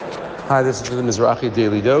Hi, this is the Mizrahi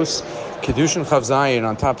Daily Dose. Kiddushin Chav Zayin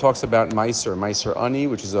on top talks about Meiser Ani,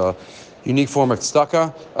 which is a unique form of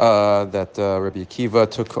tzedakah that Rabbi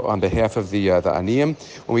Akiva took on behalf of the Aniyim.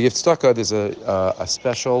 When we give tzedakah, there's a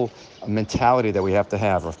special mentality that we have to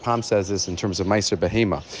have. Rav Pam says this in terms of Meiser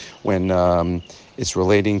Behema, when it's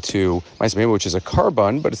relating to Meiser Behema, which is a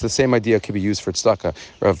carbon, but it's the same idea could be used for tzedakah.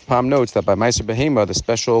 Rav Pam notes that by Meiser Behema, the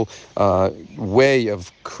special way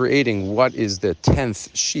of creating what is the 10th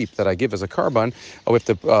sheep that I give as a carbon, we have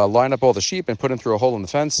to line up all the sheep and put them through a hole in the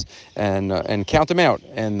fence and count them out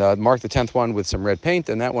and mark the 10th one with some red paint,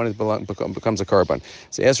 and that one becomes a carbon.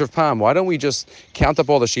 So ask Rav Pam, why don't we just count up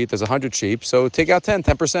all the sheep? There's 100 sheep, so take out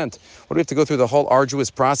 10%. What do we have to go through the whole arduous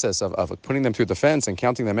process of putting them through the fence and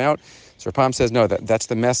counting them out? So Rav Pam says, no, that's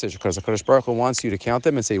the message, because the HaKadosh Baruch Hu wants you to count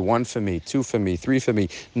them and say 1 for me, 2 for me, 3 for me,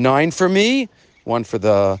 9 for me, one for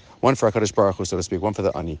HaKadosh Baruch Hu, so to speak, one for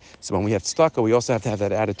the Ani. So when we have tzedakah, we also have to have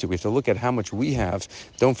that attitude. We have to look at how much we have.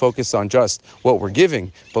 Don't focus on just what we're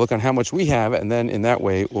giving, but look on how much we have, and then in that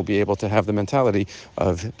way, we'll be able to have the mentality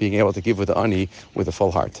of being able to give with the Ani with a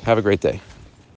full heart. Have a great day.